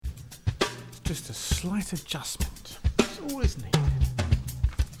just a slight adjustment. That's all is needed.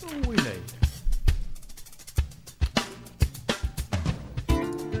 That's all we need.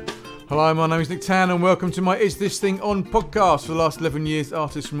 Hello, my name is Nick Tan and welcome to my Is This Thing On podcast. For the last 11 years,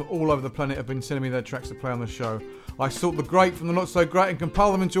 artists from all over the planet have been sending me their tracks to play on the show. I sort the great from the not so great and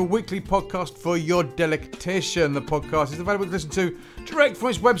compile them into a weekly podcast for your delectation. The podcast is available to listen to direct from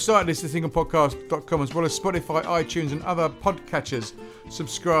its website, isthisthingonpodcast.com, as well as Spotify, iTunes and other podcatchers.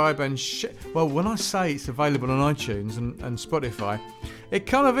 Subscribe and well, when I say it's available on iTunes and Spotify, it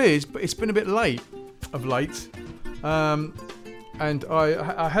kind of is, but it's been a bit late of late. And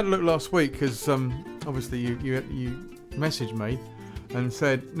I had a look last week because obviously you messaged me and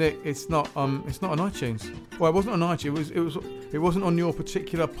said, Nick, it's not on iTunes. Well, it wasn't on iTunes. It wasn't on your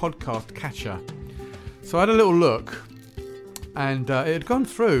particular podcast catcher. So I had a little look, and it had gone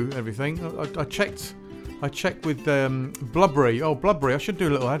through everything. I checked with Blubbery. Oh, Blubbery! I should do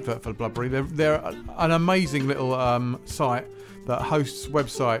a little advert for Blubbery. They're an amazing little site that hosts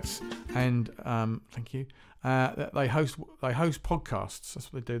websites and thank you. They host podcasts.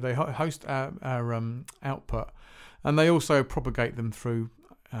 That's what they do. They host our output, and they also propagate them through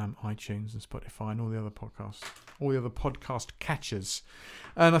iTunes and Spotify and all the other podcast catchers.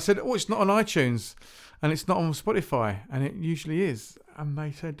 And I said, "Oh, it's not on iTunes, and it's not on Spotify, and it usually is." And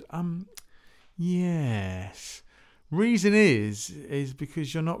they said, yes. Reason is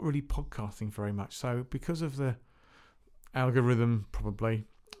because you're not really podcasting very much. So because of the algorithm, probably.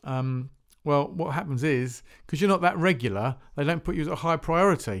 Well, what happens is, because you're not that regular, they don't put you as a high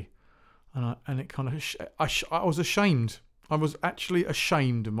priority. And it kind of, I was ashamed. I was actually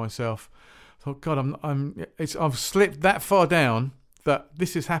ashamed of myself. I thought, God, I've slipped that far down that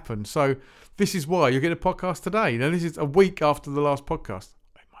this has happened. So this is why you're getting a podcast today. Now, this is a week after the last podcast.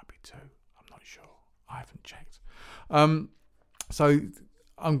 It might be 2. I'm not sure. I haven't checked. So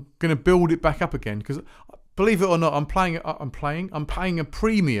I'm going to build it back up again because, believe it or not, I'm paying a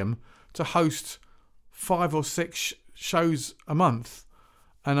premium to host 5 or 6 shows a month,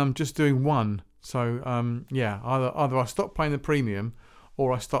 and I'm just doing one. So either I stop paying the premium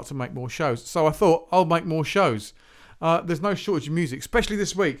or I start to make more shows. So I thought I'll make more shows. There's no shortage of music, especially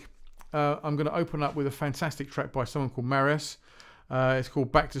this week. I'm going to open up with a fantastic track by someone called Marius. It's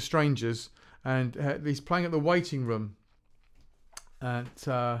called Back to Strangers, and he's playing at the Waiting Room. And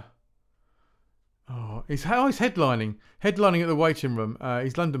he's headlining at the Waiting Room.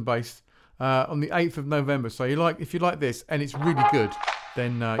 He's London based on the 8th of November. So if you like this and it's really good,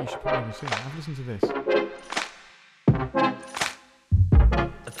 then you should probably see it. Have a listen to this.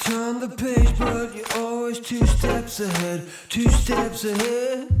 I turn the page, but you're always 2 steps ahead. 2 steps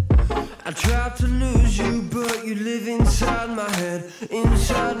ahead. I try to lose you, but you live inside my head.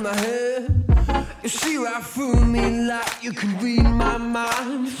 Inside my head. You see right through me like you can read my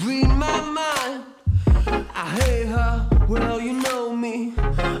mind. Read my mind. I hate her, well you know me,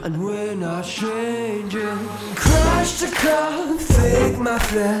 and we're not strangers. Crash the car, fake my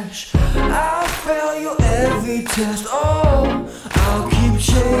flesh. I'll fail you every test. Oh, I'll keep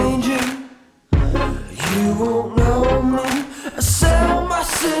changing. You won't know me. I sell my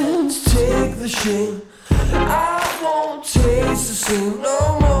sins, take the shame. I won't taste the same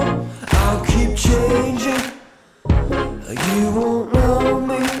no more. I'll keep changing. You won't know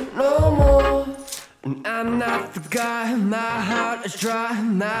me no more. And I'm not the guy, my heart is dry,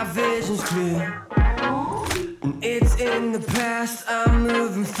 my vision's clear. And it's in the past, I'm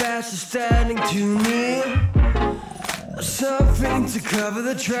moving fast, you're standing too near. Something to cover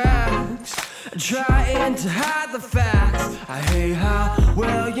the tracks, trying to hide the facts. I hate how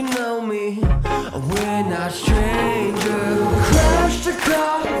well you know me, we're not strangers. Crash the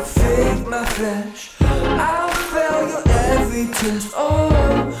car, fake my flesh. I'll fail you every test. Oh,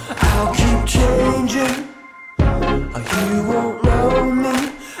 I'll keep changing. You won't know me.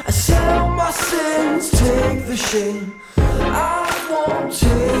 I sell my sins, take the shame. I won't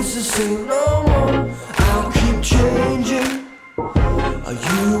taste the same no more. I'll keep changing.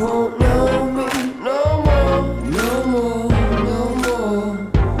 You won't know me no more, no more, no more.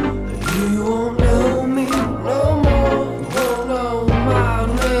 You won't know me no more, won't know my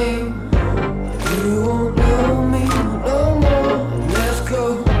name. You won't know me no more. Let's go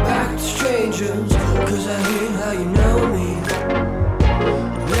back to strangers, 'cause I hate how you know me.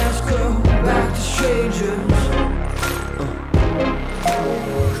 Let's go back to strangers.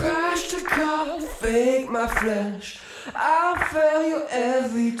 Crash the car, fake my flesh. I'll fail you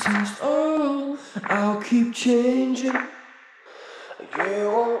every test. Oh, I'll keep changing. You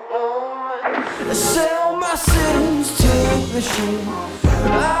won't know me. Sell my sins, take the shame.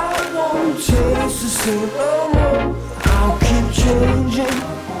 I won't taste the same no more. I'll keep changing.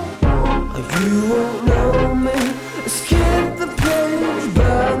 You won't know me. Skip the page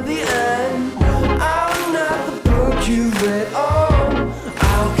by the end. I'm not the book you read on.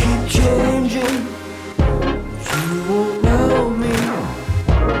 I'll keep changing. You won't know me.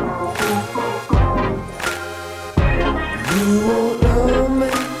 You won't know me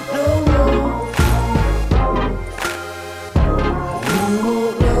no more. You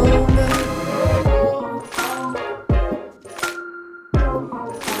won't know me.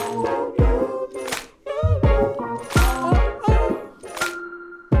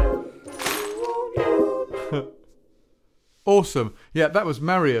 Awesome. Yeah, that was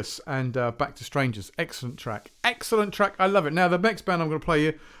Marius and Back to Strangers. Excellent track. Excellent track. I love it. Now, the next band I'm going to play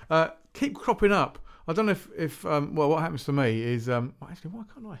you keep cropping up. I don't know if well, what happens to me is... actually, why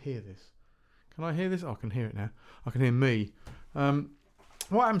can't I hear this? Can I hear this? Oh, I can hear it now. I can hear me.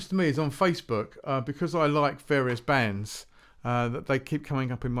 What happens to me is on Facebook, because I like various bands, that they keep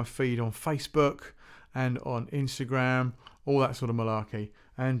coming up in my feed on Facebook and on Instagram, all that sort of malarkey.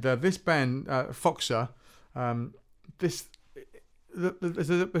 And this band, Foxer, there's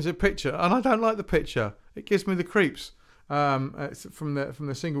a picture, and I don't like the picture. It gives me the creeps. It's from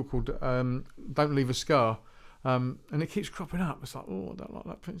the single called "Don't Leave a Scar," and it keeps cropping up. It's like, oh, I don't like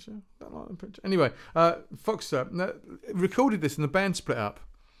that picture. Anyway, Foxer recorded this, and the band split up,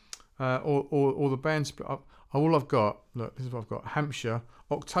 or the band split up. All I've got, look, this is what I've got: Hampshire,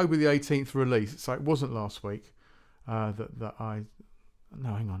 October the 18th release. So it wasn't last week.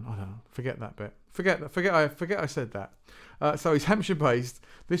 No, hang on. I don't know. Forget that bit. Forget I said that. So it's Hampshire based.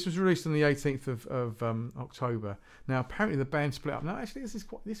 This was released on the 18th of October. Now apparently the band split up. Now actually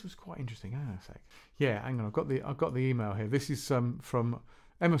this was quite interesting. Hang on a sec. Yeah, hang on. I've got the email here. This is from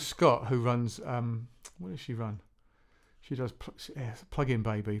Emma Scott, who runs what does she run? She does Plug-in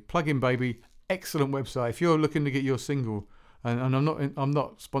Baby. Plug-in Baby, excellent website. If you're looking to get your single, and I'm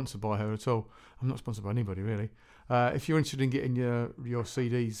not sponsored by her at all. I'm not sponsored by anybody really. If you're interested in getting your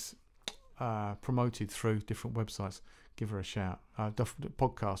CDs promoted through different websites, give her a shout.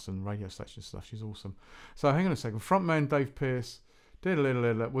 Podcasts and radio station stuff. She's awesome. So hang on a second. Frontman Dave Pearce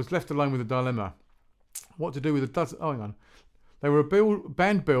was left alone with a dilemma. What to do with a dozen... Oh, hang on. They were a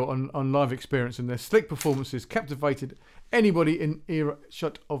band built on live experience, and their slick performances captivated anybody in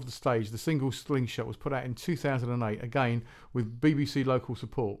earshot of the stage. The single Slingshot was put out in 2008, again with BBC local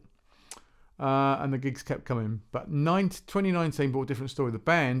support. And the gigs kept coming. But 2019 brought a different story. The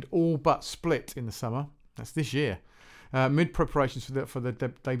band all but split in the summer. That's this year. Mid preparations for the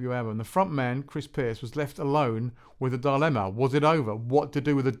debut album. The frontman, Chris Pearce, was left alone with a dilemma. Was it over? What to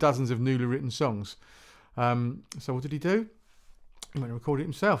do with the dozens of newly written songs? So what did he do? He went and recorded it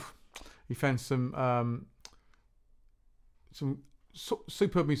himself. He found some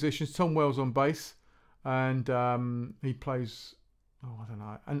superb musicians. Tom Wells on bass. And he plays... Oh, I don't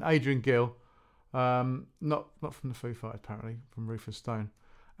know. And Adrian Gill. Not from the Foo Fighters, apparently, from Rufus Stone,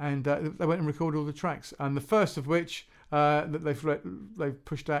 and they went and recorded all the tracks. And the first of which that they've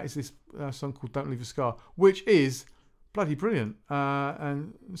pushed out is this song called "Don't Leave a Scar," which is bloody brilliant.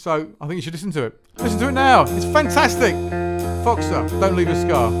 And so I think you should listen to it. Listen to it now. It's fantastic. Foxer, "Don't Leave a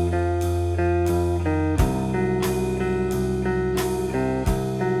Scar."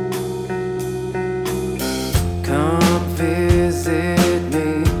 Come visit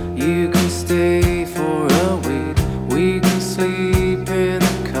me. You can stay for a week. We can sleep in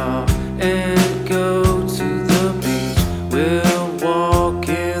the car and go to the beach. We'll walk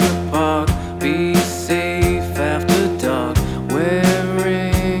in the park, be safe after dark,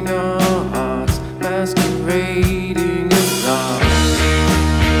 wearing our hearts, masquerading in love.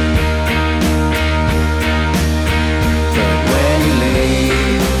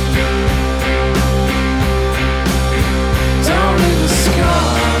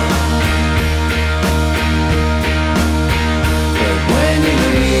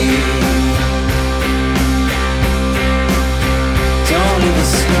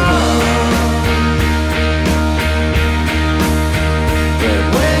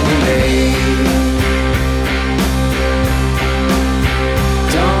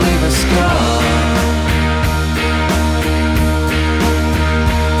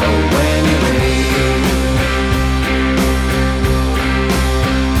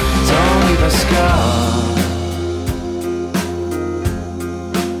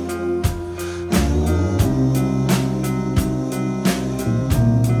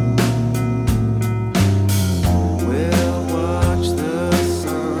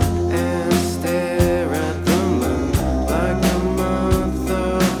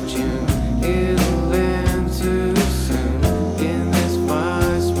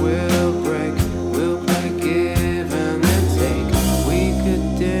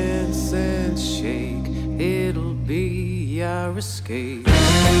 escape.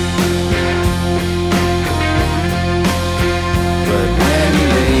 But when you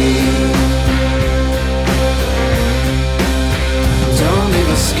leave, don't leave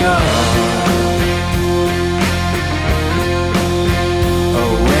a scar.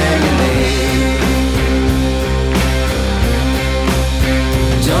 Oh, when you leave,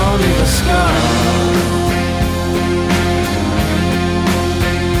 don't leave a scar.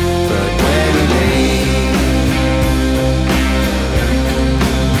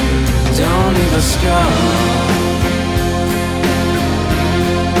 Don't leave a scar.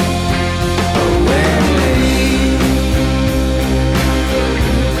 Oh, when you leave,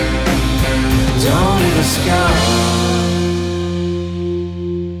 don't leave a scar.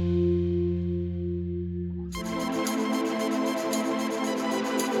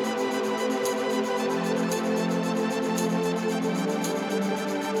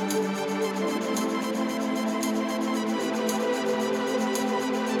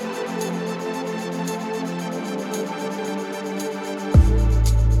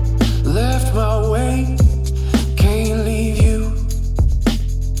 Left my way, can't leave you.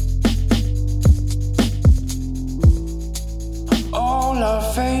 All our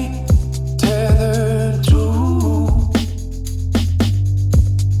fate tethered to.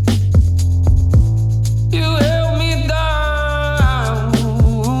 You held me down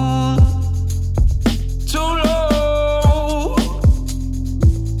too low.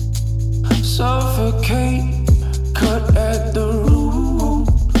 Suffocate, cut at the root.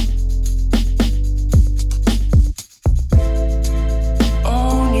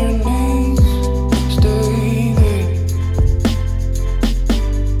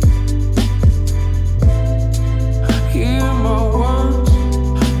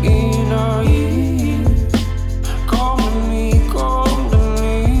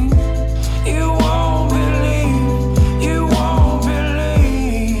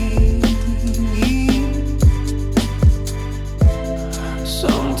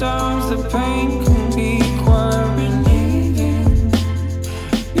 Sometimes the pain can be quite relieving.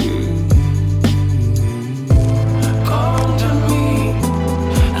 Come to me,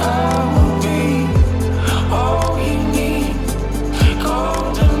 I will be all you need. Come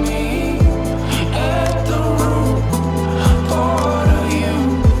to me at the root, part of you,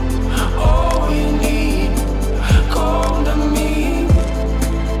 all you need. Come to me.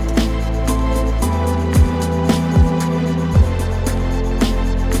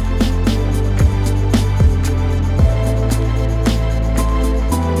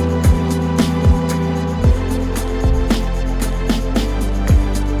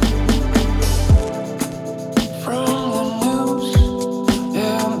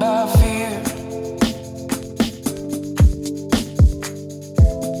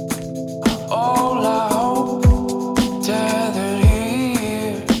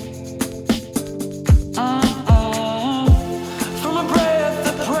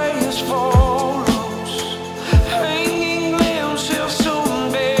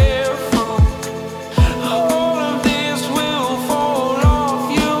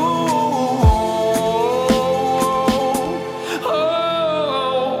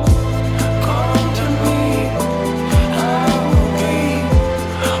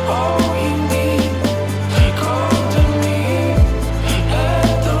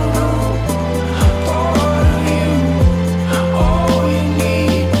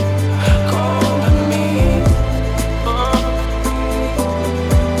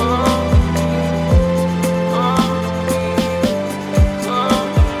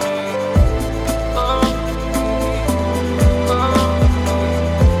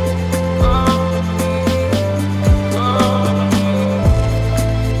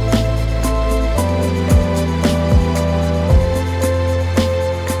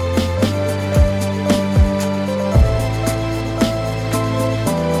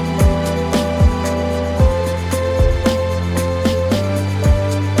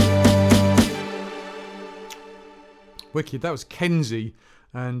 Wicked. That was Kenzie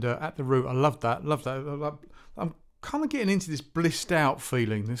and At the Root. I love that. I'm kind of getting into this blissed out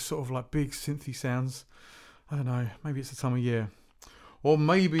feeling. This sort of like big synthy sounds. I don't know. Maybe it's the time of year. Or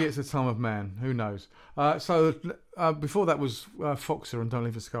maybe it's the time of man. Who knows? So before that was Foxer and Don't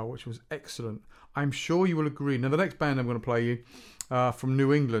Leave a Scar, which was excellent. I'm sure you will agree. Now, the next band I'm going to play you from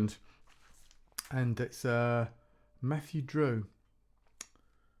New England. And it's Matthew Drew.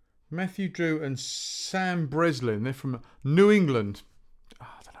 Matthew Drew and Sam Breslin. They're from New England. Oh,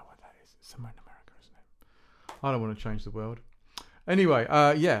 I don't know what that is. It's somewhere in America, isn't it? I don't want to change the world. Anyway,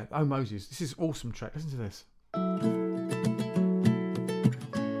 yeah. Oh, Moses. This is an awesome track. Listen to this.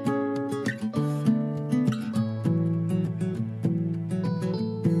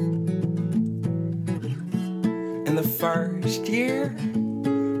 first year,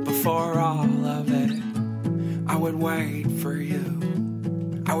 before all of it, I would wait for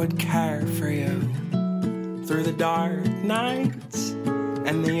you, I would care for you, through the dark nights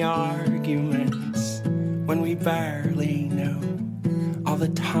and the arguments, when we barely knew all the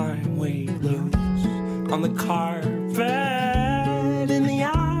time we lose on the carpet in the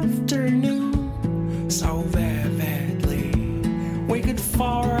afternoon, so vividly we could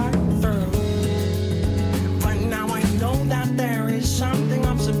fall right through. But now I know that there is something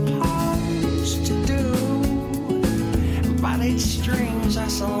I'm supposed to do, but it strings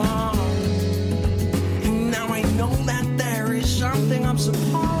us along. And now I know that there is something I'm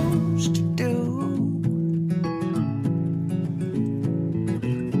supposed to do.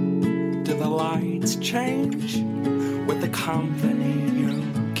 Do the lights change with the company you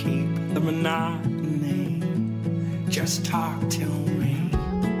keep? The monotony, just talk to me.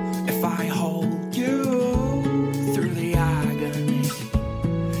 If I hold you through the agony,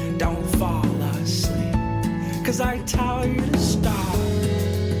 don't fall asleep, 'cause I tell you to stop.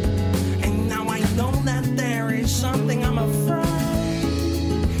 And now I know that there is something I'm afraid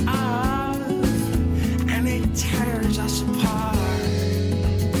of, and it tears us apart.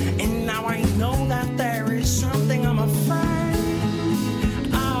 And now I know that there is something I'm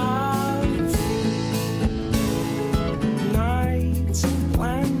afraid of. Nights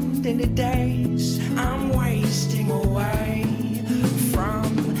blend into days I'm wasting away from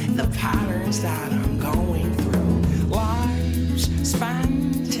the patterns that I'm going through. Lives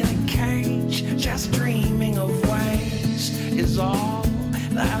spent in a cage, just dreaming of ways, is all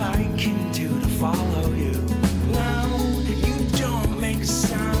that I can do to follow you. No, you don't make a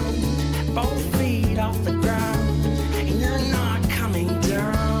sound, both feet off the ground, and you're not coming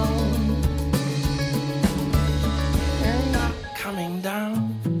down. You're not coming down.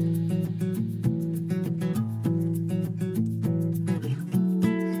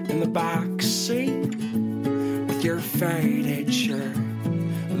 In the back seat with your faded shirt,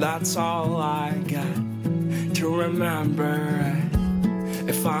 that's all I got to remember it.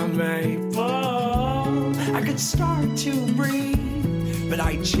 If I'm able, I could start to breathe, but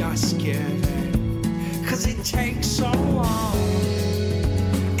I just give in, 'cause it takes so long.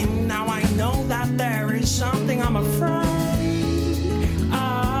 And now I know that there is something I'm afraid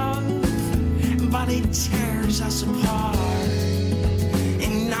of, but it tears us apart.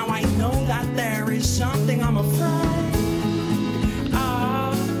 And now I know that there is something I'm afraid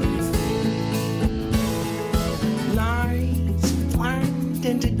of. Nights blend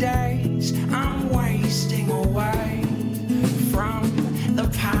into days I'm wasting away from the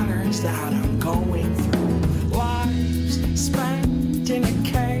patterns that I'm going through. Lives spent in a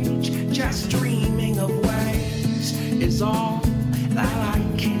cage, just dreaming of ways, is all that I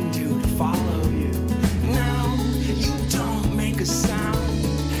can do to follow you. No, you don't make a sound,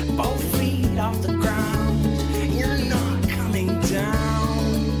 both feet off the ground, you're not coming down.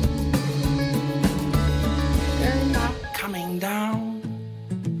 You're not coming down.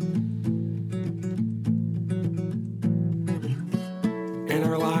 In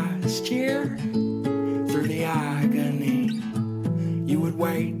our last year, through the agony, you would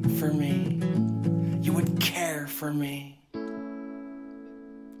wait for me, you would care for me.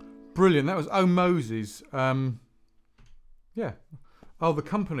 Brilliant. That was Oh Moses. Yeah. Oh, The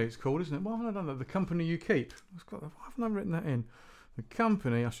Company it's called, isn't it? Why haven't I done that? The Company You Keep. Why haven't I written that in? The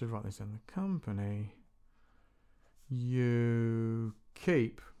Company, I should write this down. The Company You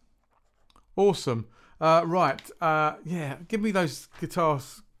Keep. Awesome. Right. Yeah, give me those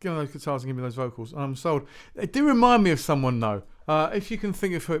guitars. Give me those guitars and give me those vocals. I'm sold. They do remind me of someone, though. If you can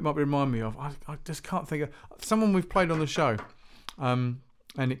think of who it might remind me of, I just can't think of someone we've played on the show.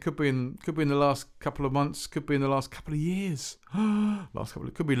 And it could be in the last couple of months, could be in the last couple of years,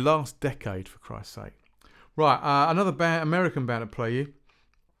 it could be last decade, for Christ's sake. Right, another band, American band to play you,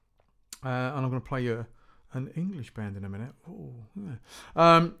 and I'm going to play you an English band in a minute. Ooh, yeah.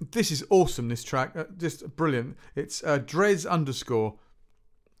 This is awesome. This track, just brilliant. It's Drez _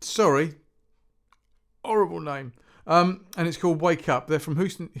 Sorry, horrible name. And it's called Wake Up. They're from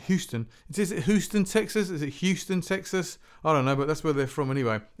Houston. Is it Houston, Texas? Is it Houston, Texas? I don't know, but that's where they're from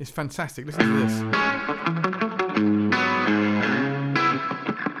anyway. It's fantastic. Listen to this.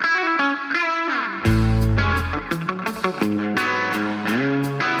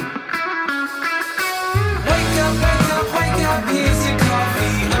 Wake up, here's your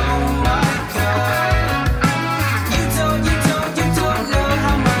coffee, oh my God. You don't know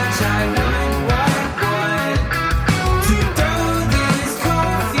how much I want to throw this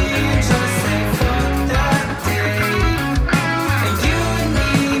coffee and just say fuck that day. And you and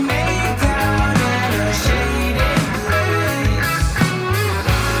me make out in a shade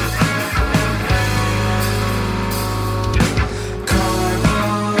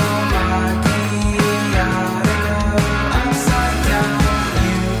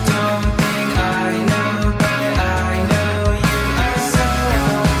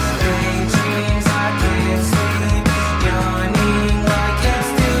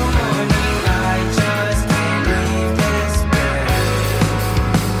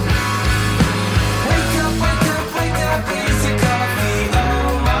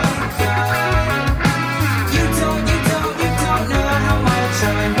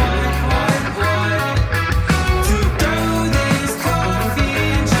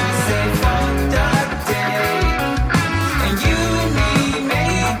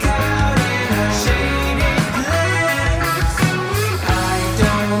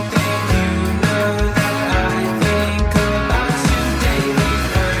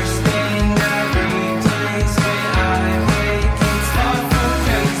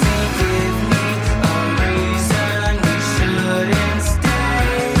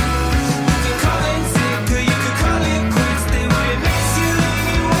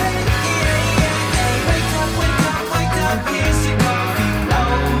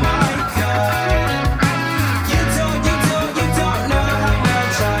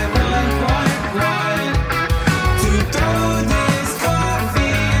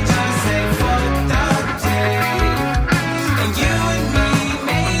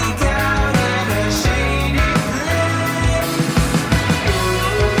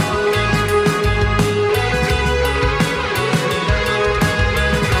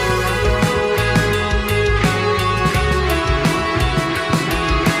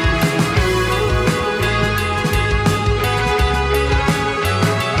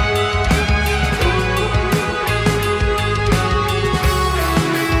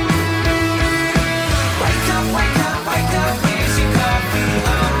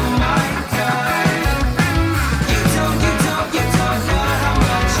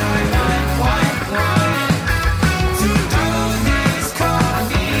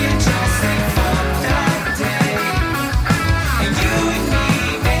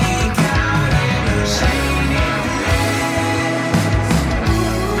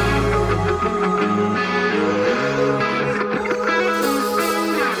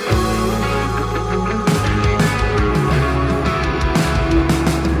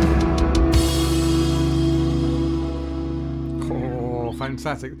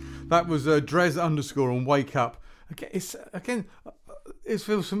fantastic. That was Drez _ on Wake Up. It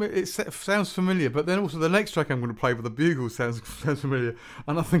feels familiar. It sounds familiar, but then also the next track I'm going to play with the Bugles sounds familiar,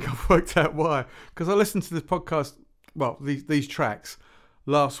 and I think I've worked out why. Because I listened to this podcast, these tracks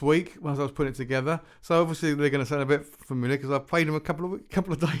last week as I was putting it together. So obviously they're going to sound a bit familiar because I played them a couple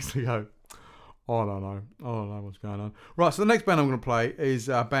of days ago. I don't know what's going on. Right, so the next band I'm going to play is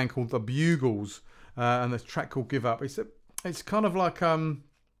a band called the Bugles, and this track called Give Up. It's kind of like it's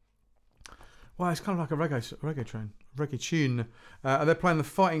kind of like a reggae tune. And they're playing the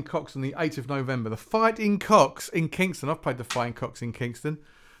Fighting Cocks on the 8th of November. The Fighting Cocks in Kingston. I've played the Fighting Cocks in Kingston.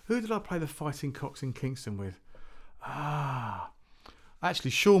 Who did I play the Fighting Cocks in Kingston with?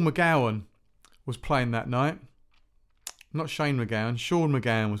 Actually, Sean McGowan was playing that night. Not Shane McGowan. Sean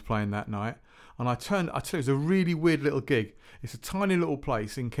McGowan was playing that night. And I tell you, it was a really weird little gig. It's a tiny little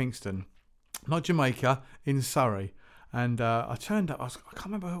place in Kingston. Not Jamaica, in Surrey. And I turned up. I can't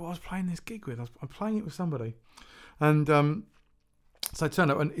remember who I was playing this gig with. I'm playing it with somebody. And so I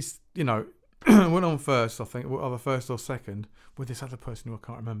turned up, and it's, went on first, I think, either first or second, with this other person who I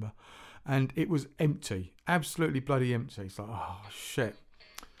can't remember. And it was empty. Absolutely bloody empty. It's like, oh, shit.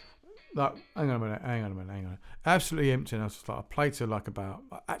 Like, hang on a minute. Absolutely empty. And I was just like, I played to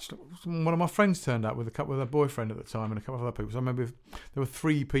actually, one of my friends turned up with a boyfriend at the time and a couple of other people. So I remember there were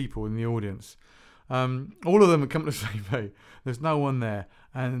 3 people in the audience. All of them had come to see me. There's no one there.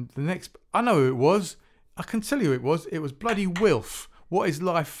 And the next, I know who it was. I can tell you who it was. It was bloody Wilf. What is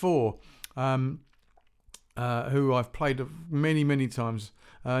Life For? Who I've played many, many times.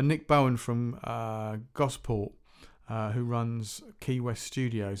 Nick Bowen from Gosport, who runs Key West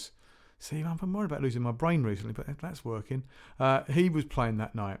Studios. See, I'm worried about losing my brain recently, but that's working. He was playing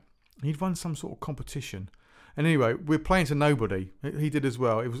that night. He'd won some sort of competition. And anyway, we're playing to nobody. He did as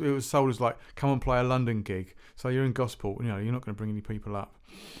well. It was sold as like, come and play a London gig. So you're in Gosport, you're not going to bring any people up.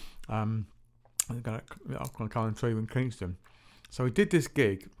 I'm going to come and trade in Kingston. So we did this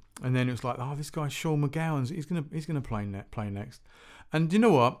gig, and then it was like, oh, this guy Sean McGowan's, he's going to play next. And you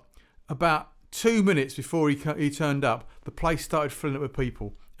know what? About 2 minutes before he turned up, the place started filling up with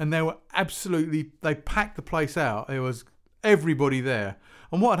people. And they packed the place out. There was everybody there.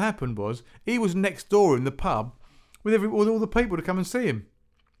 And what had happened was, he was next door in the pub with all the people to come and see him.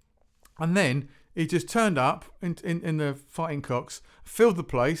 And then he just turned up in the Fighting Cocks, filled the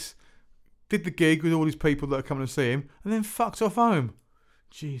place, did the gig with all these people that are coming to see him, and then fucked off home.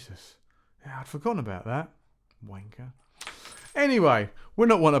 Jesus. Yeah, I'd forgotten about that. Wanker. Anyway, we're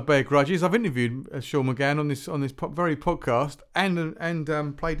not one to bear grudges. I've interviewed Sean McGowan on this very podcast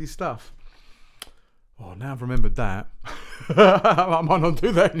and played his stuff. Oh, now I've remembered that. I might not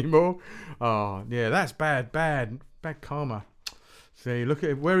do that anymore. Oh, yeah, that's bad karma. See, look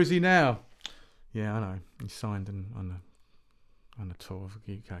at where is he now? Yeah, I know. He signed on the tour of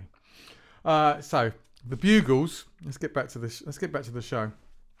the UK. So the Bugles. Let's get back to this. Let's get back to the show.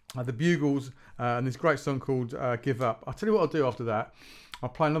 The Bugles and this great song called "Give Up." I'll tell you what I'll do after that.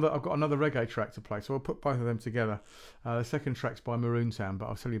 I've got another reggae track to play, so I'll put both of them together. The second track's by Maroon Town, but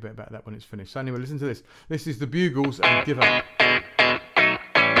I'll tell you a bit about that when it's finished. So anyway, listen to this. This is the Bugles and "Give Up."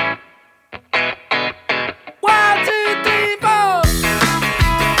 1, 2, 3, 4.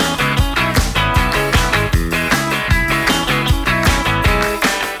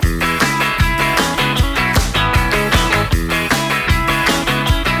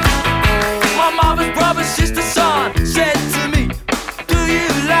 My mother's brother, sister, son said to me, "Do you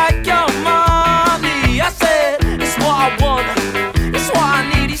like your money?" I said, "It's what I want, it's what I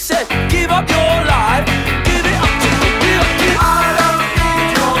need." He said, "Give up your life, give it up to me, give up. I don't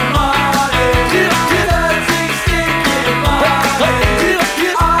need your money, dirty, stinking money.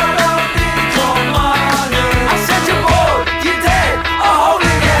 I don't need your money." I said, "You're bored, you're dead, a hole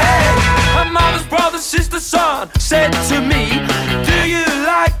in your head." My mother's brother, sister, son said to me, "Do you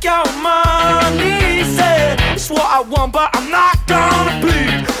like your money?" He said, "It's what I want, but I'm not gonna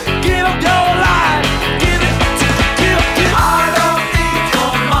please. Give up your life, give it up to me, give up. I don't need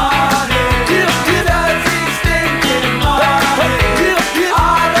your money, dirty, stinking money.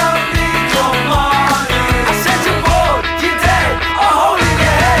 I don't need your money." I said, "You're bored, you're dead, a hole in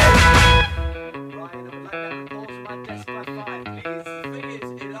your head." Ryan, I'd like that pause my desk by 5, please. The thing is,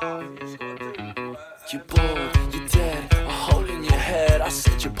 it lasts, you just gotta do it. You're bored, you're dead, a hole in your head. I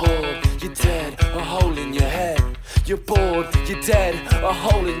said, "You're bored, you're dead, a hole in your head." You're bored, you're dead, a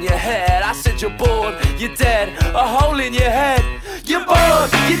hole in your head. I said, "You're bored, you're dead, a hole in your head." You're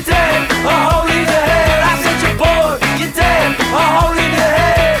bored, you're dead, a hole in your head. I said, "You're bored, you're dead, a hole in your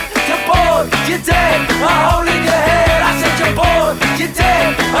head." You're bored, you're dead, a hole in your head. I said, "You're bored, you're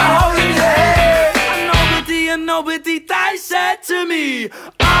dead, a hole in your head." And nobody they said to me,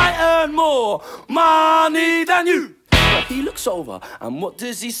 earn more money than you. But he looks over, and what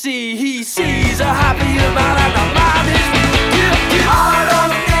does he see? He sees a happier man, and the man is you. I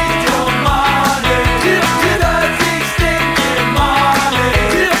don't need your money. Dirty, stinking money.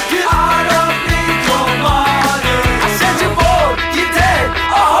 I don't need your money. I said you're bored, you're dead,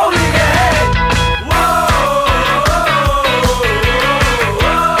 or holding your head.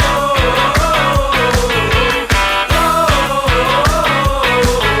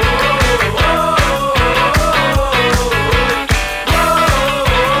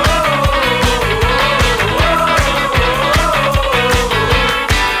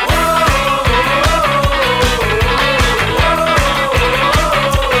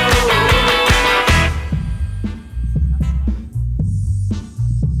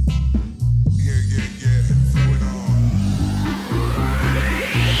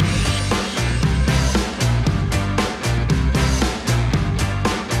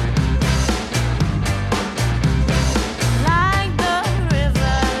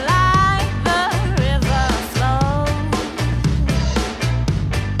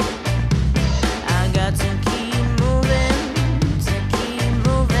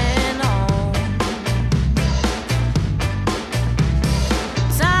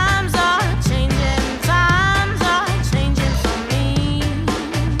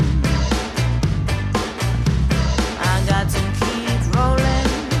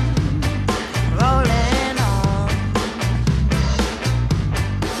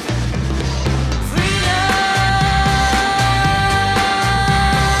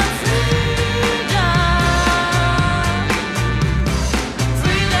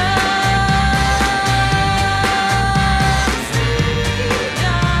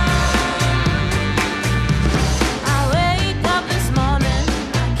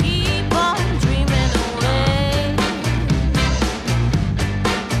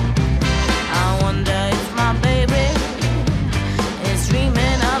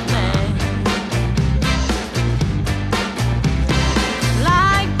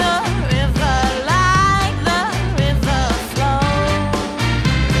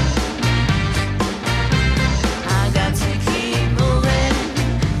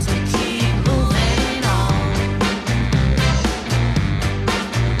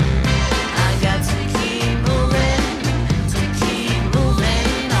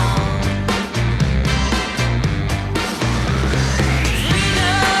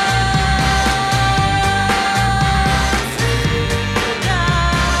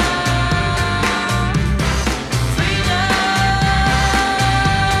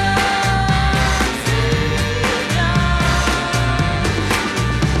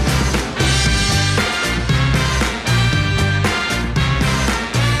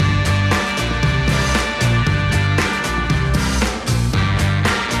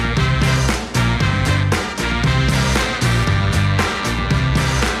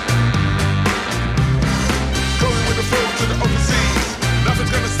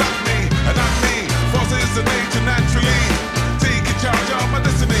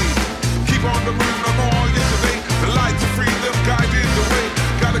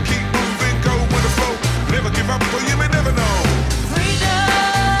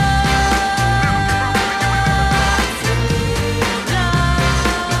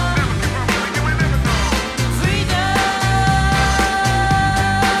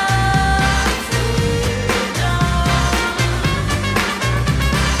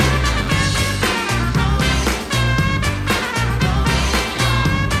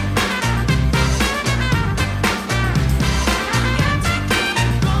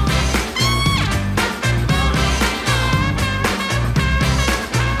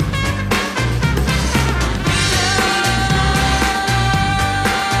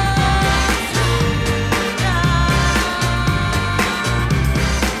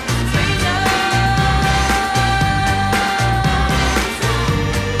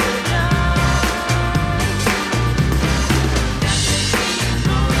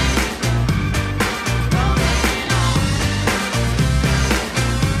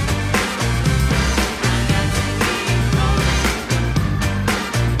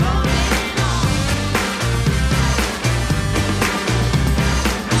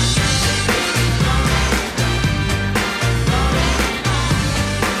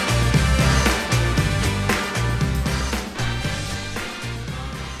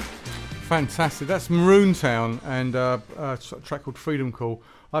 Fantastic. That's Maroontown and a track called Freedom Call.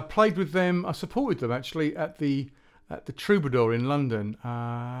 I played with them, I supported them actually at the Troubadour in London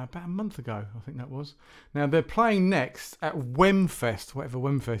about a month ago, I think that was. Now they're playing next at Wemfest, whatever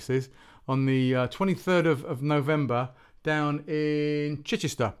Wemfest is, on the 23rd of November down in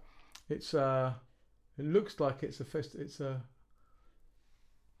Chichester. It's it looks like it's a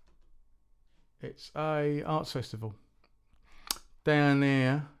arts festival down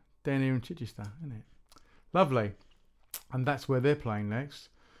here in Chichester, isn't it? Lovely. And that's where they're playing next.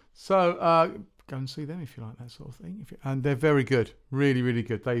 So go and see them if you like that sort of thing. And they're very good, really, really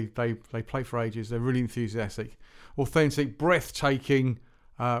good. They play for ages. They're really enthusiastic, authentic, breathtaking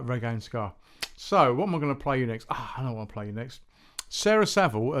reggae and ska. So what am I going to play you next? I know what I'll play you next. Sarah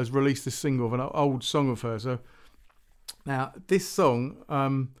Saville has released this single of an old song of hers. Now this song,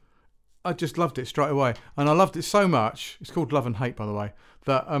 I just loved it straight away, and I loved it so much. It's called Love and Hate, by the way.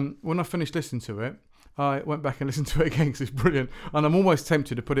 That when I finished listening to it, I went back and listened to it again because it's brilliant, and I'm almost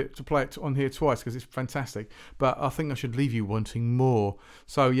tempted to play it on here twice because it's fantastic. But I think I should leave you wanting more.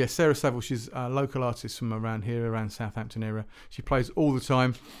 So yeah, Sarah Saville, she's a local artist from around here, around Southampton area. She plays all the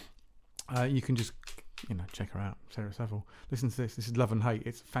time. You can just check her out, Sarah Saville. Listen to this. This is Love and Hate.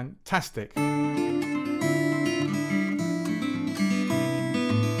 It's fantastic.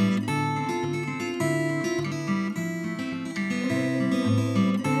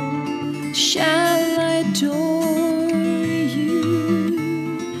 Shall I adore you?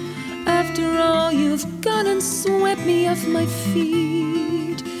 After all you've gone and swept me off my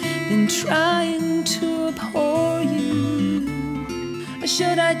feet, been trying to abhor you. Or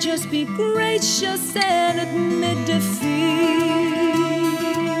should I just be gracious and admit defeat?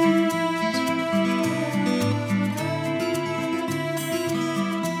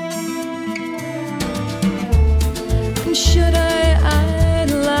 And should I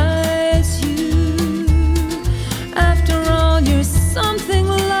idolize you? After all, you're something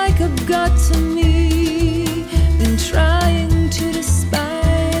like a god to me. Been trying to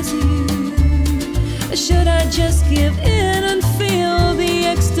despise you. Or should I just give in and feel the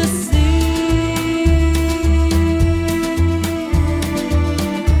ecstasy?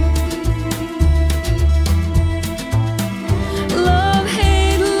 Love,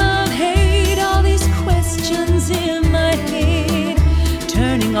 hate, all these questions in my head,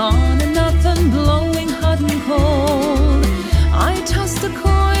 turning on and off and blowing hot and cold. I tossed a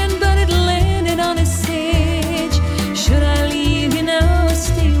coin, but it landed on its edge. Should I leave you now or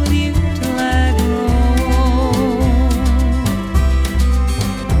stay with you till I grow?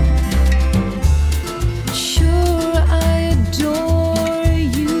 Sure, I adore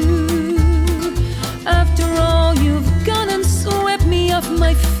you. After all, you've gone and swept me off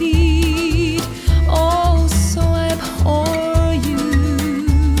my feet. Oh, so I abhor you.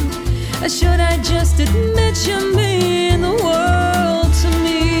 Or should I just admit you mean the world to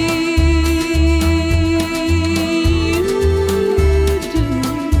me?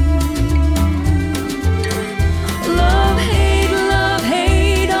 Love,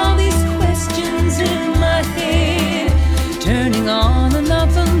 hate, all these questions in my head, turning on and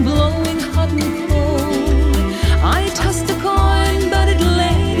off and blowing hot and cold. I tossed a coin, but it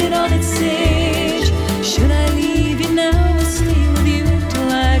landed on its edge. Should I leave you now or stay with you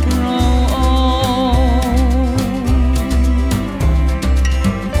till I grow?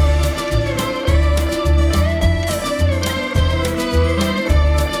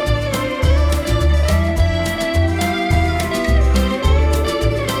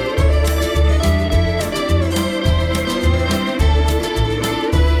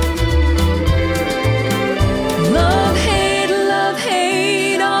 Love,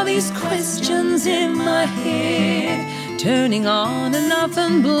 hate, all these questions in my head, turning on and off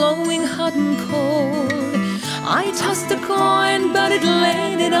and blowing hot and cold. I tossed a coin, but it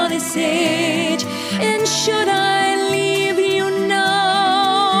landed on its edge. And should I leave you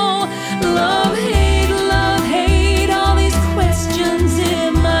now? Love, hate, all these questions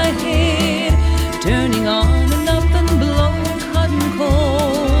in my head, turning on and off and blowing hot and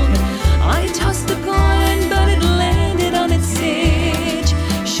cold. I tossed a coin, but it landed on its edge.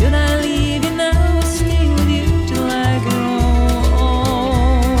 Should I leave you now or stay with you till I grow?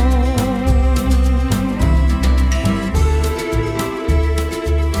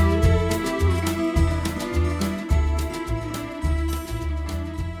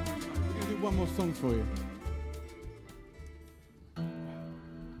 I'm going to do one more song for you.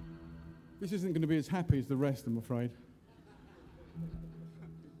 This isn't going to be as happy as the rest, I'm afraid.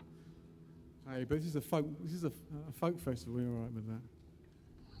 Hey, but this is a folk festival. We're all right with that.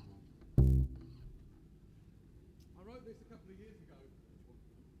 I wrote this a couple of years ago.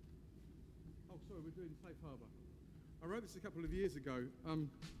 Oh, sorry, we're doing Safe Harbour. I wrote this a couple of years ago.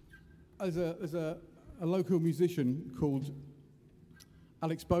 As a local musician called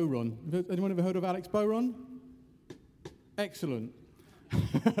Alex Boron. Anyone ever heard of Alex Boron? Excellent.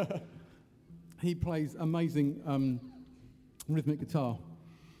 He plays amazing rhythmic guitar.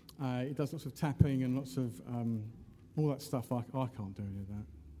 It does lots of tapping and lots of all that stuff. I can't do any of that.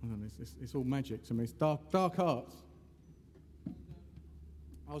 I don't know, it's all magic to me. It's dark arts.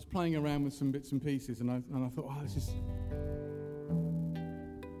 I was playing around with some bits and pieces, and I thought, oh, this is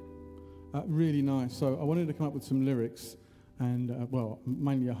really nice. So I wanted to come up with some lyrics, and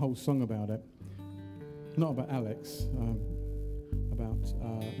mainly a whole song about it. Not about Alex, about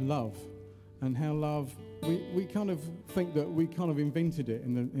love, and how love. We kind of think that we kind of invented it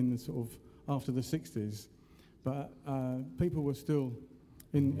in the sort of after the 60s, but people were still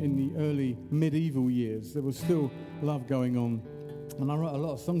in the early medieval years. There was still love going on, and I wrote a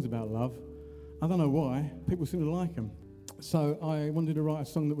lot of songs about love. I don't know why. People seem to like them. So I wanted to write a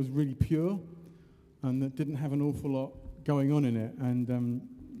song that was really pure and that didn't have an awful lot going on in it. And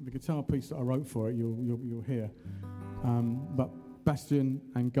the guitar piece that I wrote for it, you'll hear. But Bastian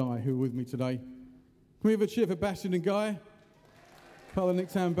and Guy, who are with me today. Can we have a cheer for Bastian and Guy? Part of the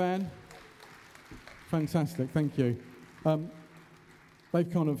Nick Town band. Fantastic, thank you. They've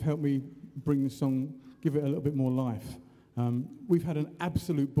kind of helped me bring the song, give it a little bit more life. We've had an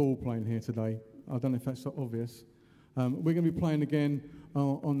absolute ball playing here today. I don't know if that's so obvious. We're going to be playing again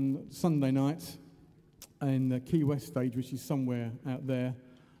on Sunday night in the Key West stage, which is somewhere out there,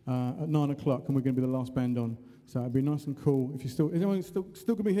 at 9 o'clock, and we're going to be the last band on. So it'll be nice and cool. If you're is anyone still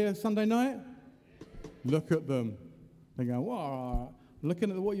going to be here Sunday night? Look at them. They go, wow.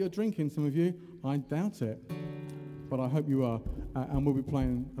 Looking at what you're drinking, some of you, I doubt it. But I hope you are. And we'll be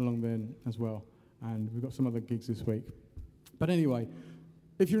playing along then as well. And we've got some other gigs this week. But anyway,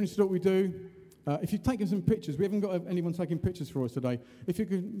 if you're interested in what we do, if you've taken some pictures, we haven't got anyone taking pictures for us today. If you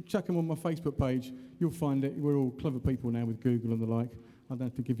can chuck them on my Facebook page, you'll find it. We're all clever people now with Google and the like. I don't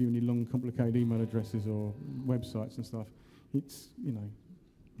have to give you any long, complicated email addresses or websites and stuff. It's,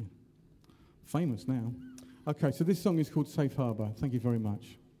 famous now. Okay, so this song is called Safe Harbour. Thank you very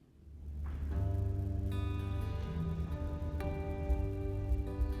much.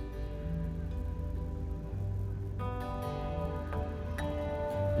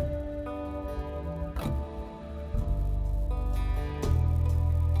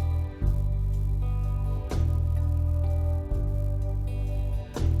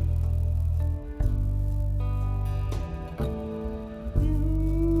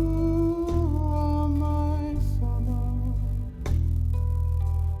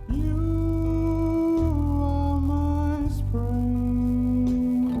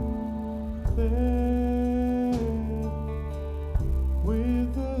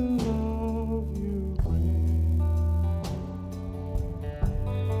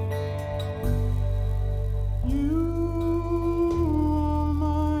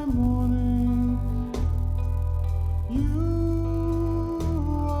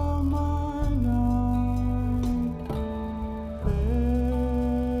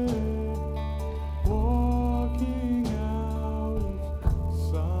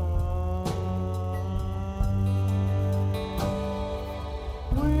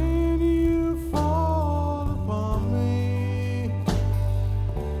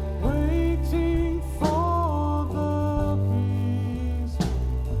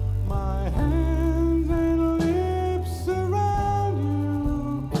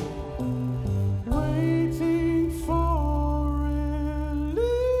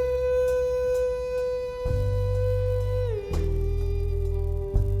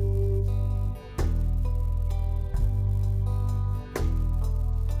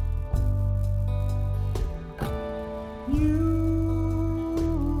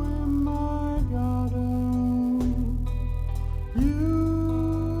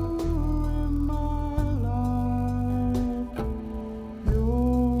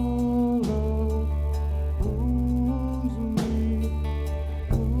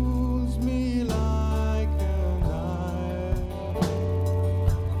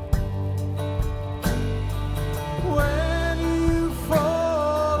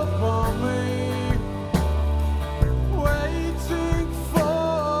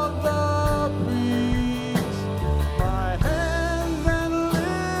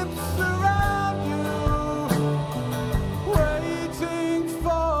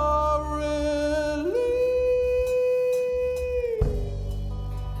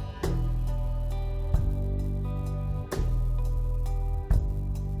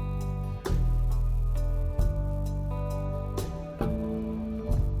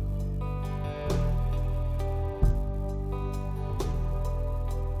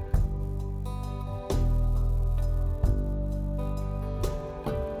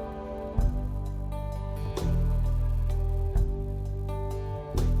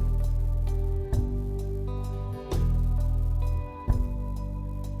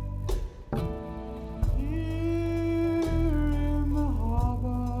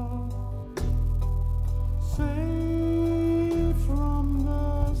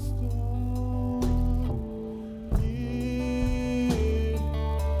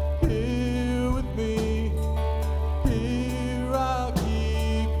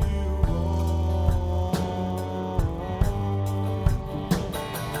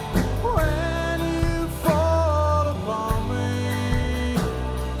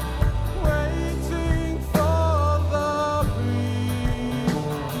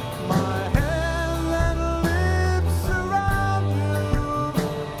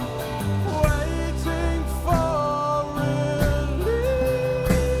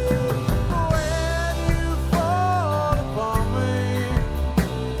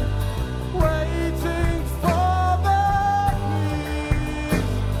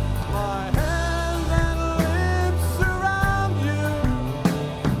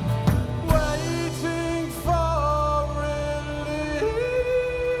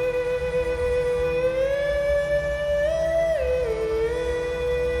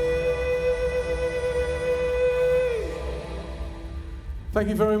 Thank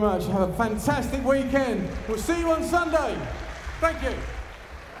you very much. Have a fantastic weekend. We'll see you on Sunday. Thank you.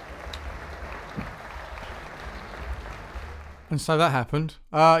 And so that happened.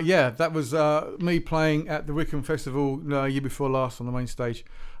 That was me playing at the Wickham Festival year before last on the main stage.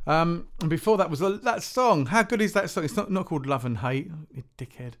 And before that was that song. How good is that song? It's not called Love and Hate, you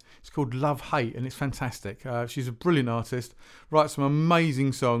dickhead. It's called Love Hate, and it's fantastic. She's a brilliant artist, writes some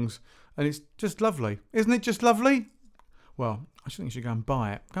amazing songs, and it's just lovely. Isn't it just lovely? Well, I think you should go and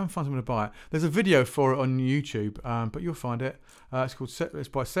buy it. Go and find someone to buy it. There's a video for it on YouTube, but you'll find it. It's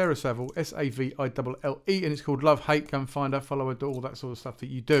by Sarah Saville, Saville, and it's called Love Hate. Go and find her, follow her, do all that sort of stuff that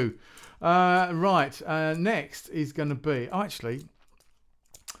you do. Next is going to be...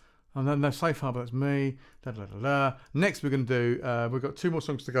 no Safe Harbour, that's me. Next we're going to do... we've got 2 more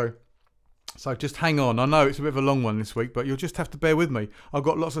songs to go. So just hang on. I know it's a bit of a long one this week, but you'll just have to bear with me. I've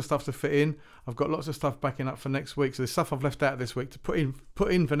got lots of stuff to fit in. I've got lots of stuff backing up for next week. So there's stuff I've left out this week to put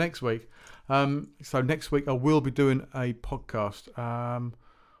in for next week. So next week I will be doing a podcast.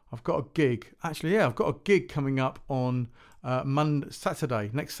 I've got a gig. Actually, yeah, I've got a gig coming up on next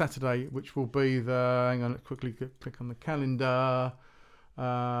Saturday, which will be hang on, let's quickly click on the calendar,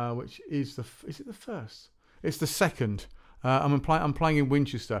 which is is it the 1st? It's the 2nd. I'm playing in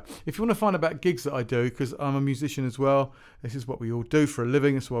Winchester. If you want to find out about gigs that I do, because I'm a musician as well, this is what we all do for a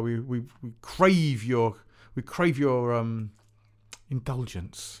living. That's why we crave your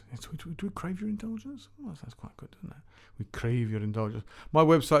indulgence. Do we crave your indulgence? Oh, that sounds quite good, doesn't it? We crave your indulgence. My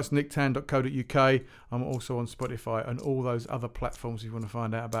website's nicktan.co.uk. I'm also on Spotify and all those other platforms if you want to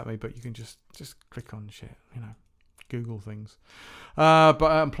find out about me. But you can just click on shit, Google things. But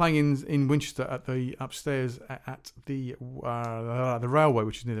I'm playing in Winchester at the upstairs at the railway,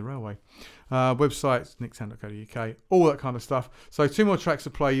 which is near the railway. Website nicktan.co.uk, all that kind of stuff. So 2 more tracks to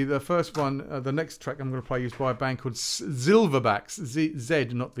play. The first one, the next track I'm going to play is by a band called Silverbacks. Z,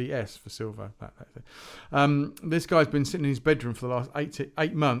 not the S for silver. This guy's been sitting in his bedroom for the last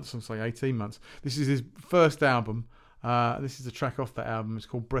 18 months. This is his first album. This is a track off that album. It's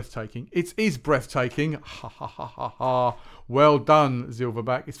called Breathtaking. It is breathtaking. Ha ha ha ha ha. Well done,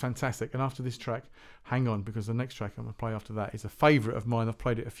 Silverback. It's fantastic. And after this track, hang on, because the next track I'm going to play after that is a favourite of mine. I've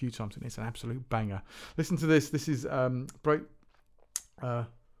played it a few times and it's an absolute banger. Listen to this. This is what do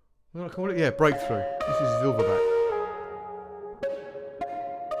I call it? Yeah, Breakthrough. This is Silverback.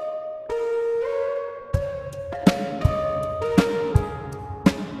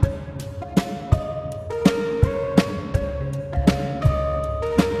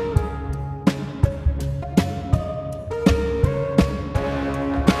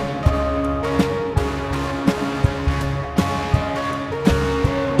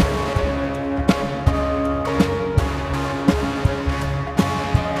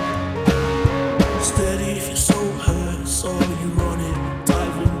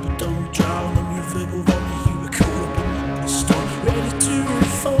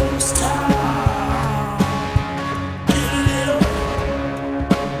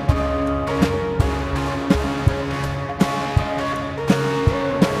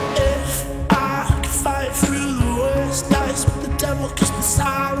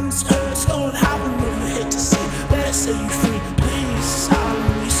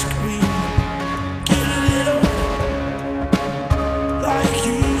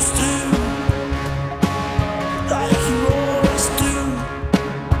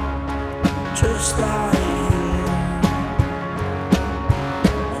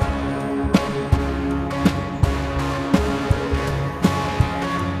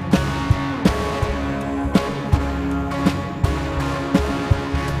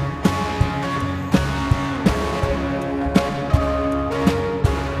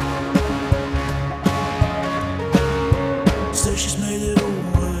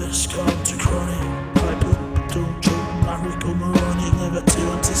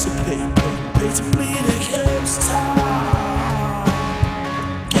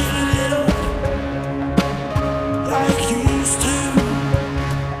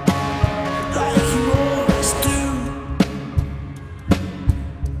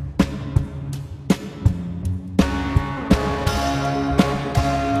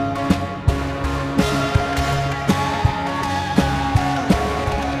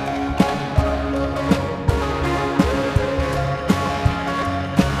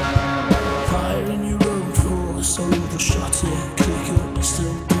 So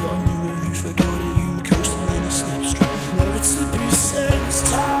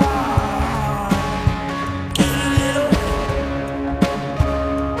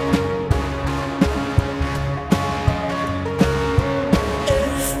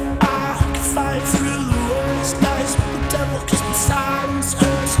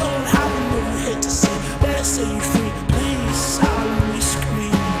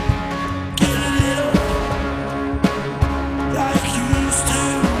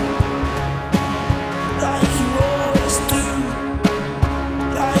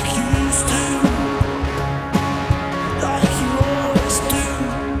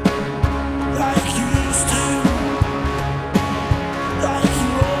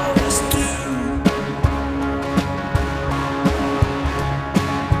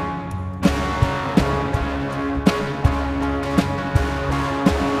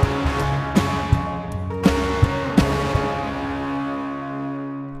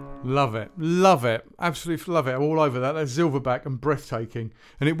Love it, absolutely love it. I'm all over that. That's Silverback and breathtaking,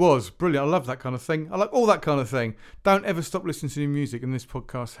 and it was brilliant. I love that kind of thing. I like all that kind of thing. Don't ever stop listening to new music, and this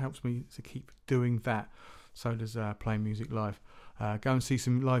podcast helps me to keep doing that. So does playing music live. Go and see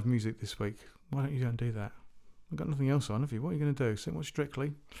some live music this week. Why don't you go and do that? I've got nothing else on, have you? What are you going to do? Sit and watch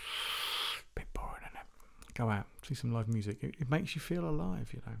Strictly? Bit boring, isn't it? Go out, see some live music. It makes you feel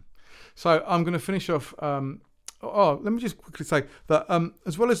alive, you know. So I'm going to finish off. Let me just quickly say that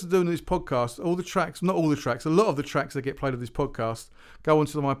as well as doing this podcast, a lot of the tracks that get played on this podcast go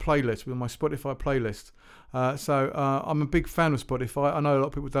onto my playlist, with my Spotify playlist. So I'm a big fan of Spotify. I know a lot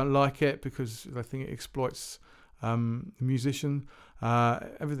of people don't like it because they think it exploits the musician.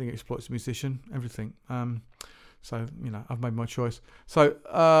 Everything exploits the musician, everything. So, you know, I've made my choice. So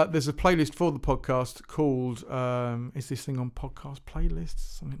there's a playlist for the podcast called Is This Thing on Podcast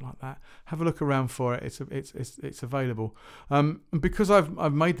Playlists? Something like that. Have a look around for it. It's available. And because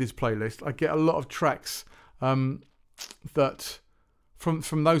I've made this playlist, I get a lot of tracks that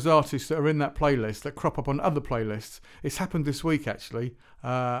from those artists that are in that playlist that crop up on other playlists. It's happened this week, actually.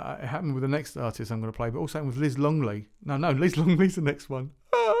 It happened with the next artist I'm going to play, but also happened with Liz Longley. No, Liz Longley's the next one.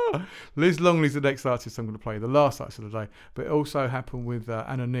 Liz Longley's the next artist I'm going to play, the last artist of the day. But it also happened with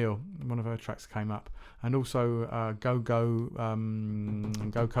Anna Neal. One of her tracks came up, and also Go Go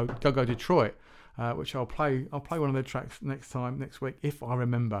Detroit, which I'll play one of their tracks next week if I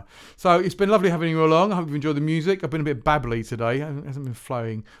remember. So it's been lovely having you along. I hope you've enjoyed the music. I've been a bit babbly today. It hasn't been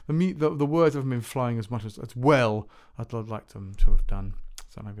flowing. The words haven't been flowing as much as well I'd like them to have done.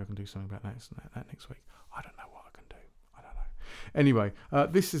 So maybe I can do something about that next week. I don't know what I can do. I don't know. Anyway,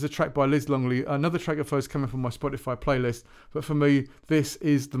 this is a track by Liz Longley. Another track of hers coming from my Spotify playlist. But for me, this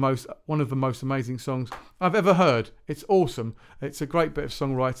is one of the most amazing songs I've ever heard. It's awesome. It's a great bit of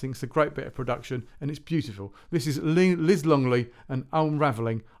songwriting. It's a great bit of production. And it's beautiful. This is Liz Longley and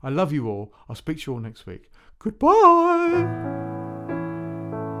Unraveling. I love you all. I'll speak to you all next week. Goodbye.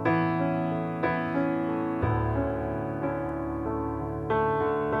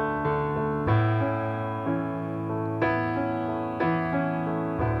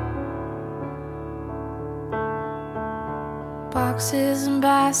 Boxes and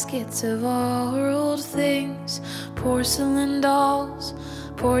baskets of all her old things, porcelain dolls,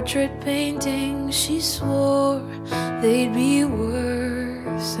 portrait paintings. She swore they'd be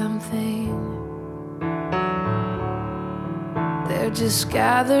worth something. They're just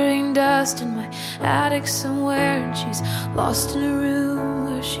gathering dust in my attic somewhere, and she's lost in a room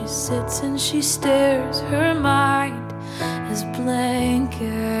where she sits and she stares. Her mind as blank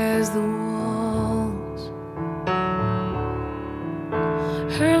as the walls.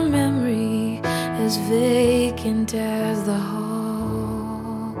 Her memory as vacant as the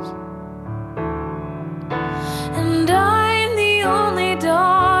halls. And I'm the only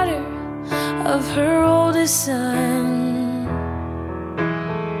daughter of her oldest son.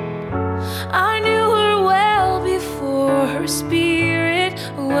 I knew her well before her spirit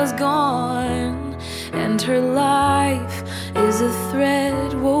was gone, and her life is a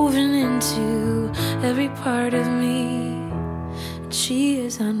thread woven into every part of me. She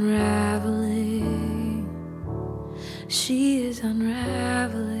is unraveling. She is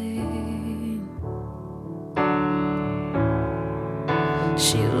unraveling.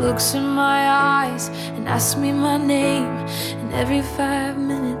 She looks in my eyes and asks me my name, and every 5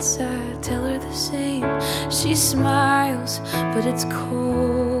 minutes I tell her the same. She smiles, but it's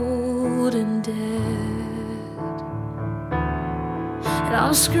cold and dead. And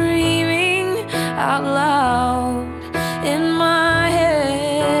I'm screaming out loud in my head,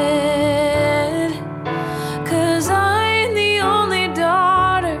 'cause I'm the only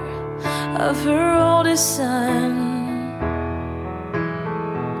daughter of her oldest son.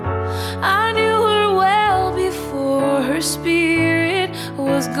 I knew her well before her spirit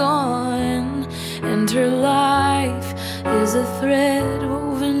was gone, and her life is a thread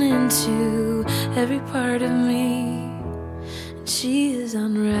woven into every part of me. And she is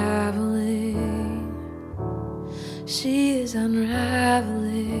unraveling. She is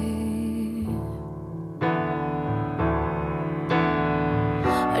unraveling.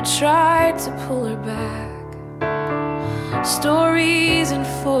 I tried to pull her back. Stories and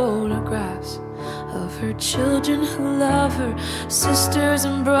photographs of her children who love her, sisters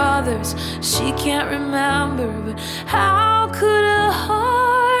and brothers she can't remember. But how could a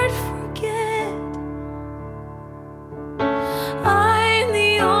heart forget? I'm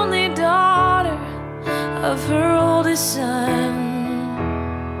the only daughter of her oldest son.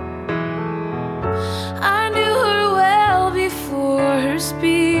 I knew her well before her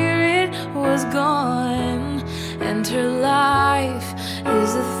spirit was gone, and her life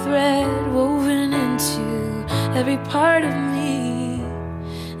is a thread part of me,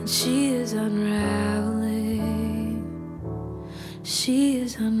 and she is unraveling. She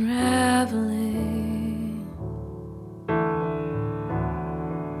is unraveling.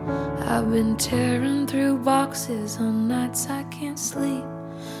 I've been tearing through boxes on nights I can't sleep,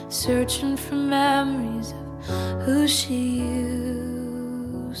 searching for memories of who she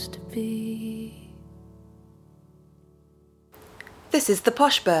used to be. This is The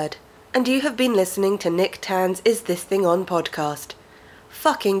Posh Bird, and you have been listening to Nick Tan's Is This Thing On podcast.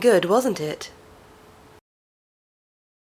 Fucking good, wasn't it?